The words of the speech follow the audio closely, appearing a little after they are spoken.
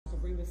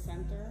the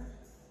center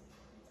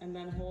and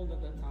then hold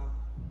at the top.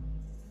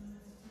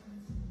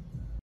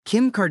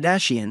 Kim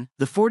Kardashian,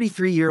 the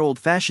 43-year-old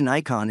fashion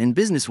icon and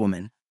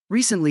businesswoman,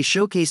 recently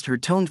showcased her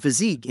toned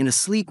physique in a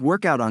sleek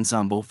workout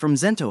ensemble from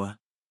Zentoa.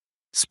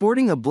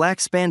 Sporting a black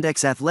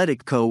spandex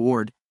athletic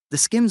co-ord, the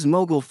Skims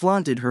mogul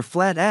flaunted her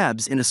flat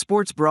abs in a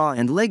sports bra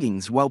and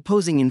leggings while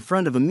posing in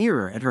front of a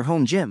mirror at her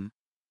home gym.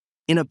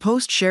 In a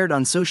post shared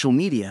on social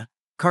media,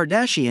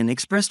 Kardashian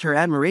expressed her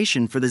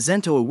admiration for the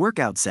Zentoa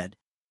workout set,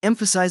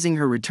 emphasizing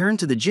her return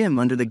to the gym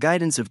under the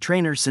guidance of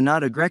trainer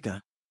Sonata Greca.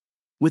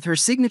 With her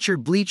signature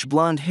bleach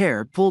blonde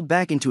hair pulled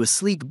back into a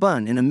sleek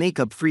bun and a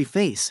makeup-free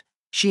face,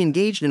 she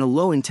engaged in a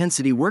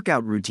low-intensity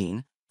workout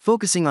routine,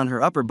 focusing on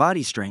her upper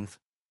body strength.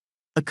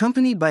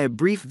 Accompanied by a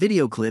brief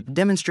video clip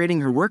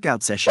demonstrating her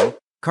workout session,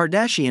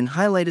 Kardashian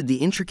highlighted the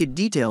intricate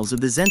details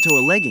of the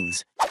Zentoa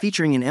leggings,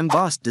 featuring an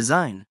embossed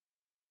design.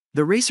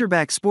 The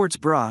racerback sports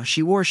bra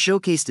she wore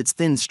showcased its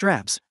thin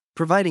straps,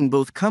 providing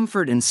both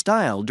comfort and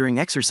style during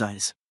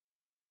exercise.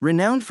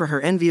 Renowned for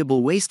her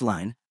enviable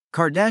waistline,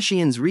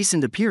 Kardashian's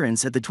recent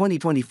appearance at the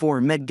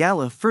 2024 Met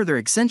Gala further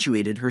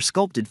accentuated her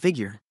sculpted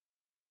figure.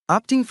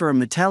 Opting for a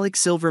metallic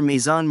silver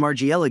Maison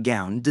Margiela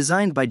gown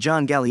designed by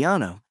John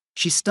Galliano,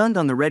 she stunned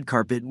on the red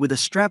carpet with a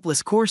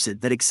strapless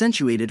corset that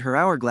accentuated her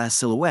hourglass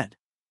silhouette.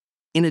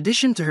 In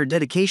addition to her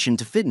dedication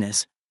to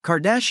fitness,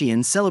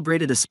 Kardashian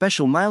celebrated a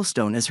special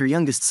milestone as her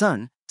youngest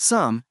son,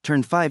 Sam,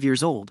 turned 5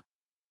 years old.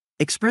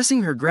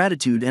 Expressing her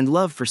gratitude and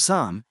love for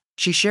Sam,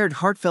 she shared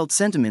heartfelt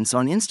sentiments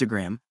on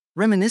Instagram,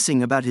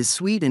 reminiscing about his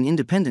sweet and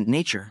independent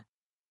nature.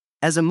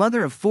 As a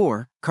mother of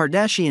 4,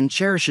 Kardashian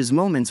cherishes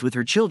moments with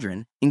her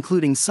children,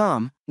 including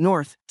Sam,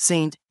 North,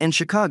 Saint, and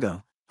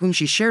Chicago, whom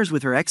she shares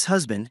with her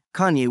ex-husband,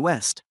 Kanye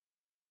West.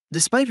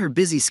 Despite her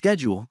busy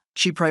schedule,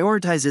 she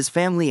prioritizes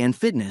family and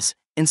fitness,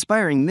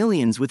 inspiring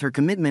millions with her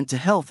commitment to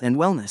health and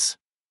wellness.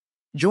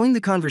 Join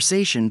the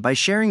conversation by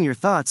sharing your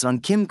thoughts on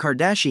Kim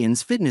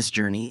Kardashian's fitness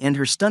journey and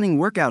her stunning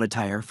workout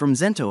attire from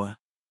Zentoa.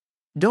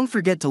 Don't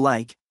forget to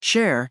like,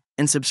 share,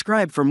 and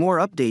subscribe for more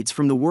updates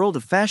from the world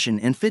of fashion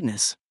and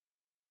fitness.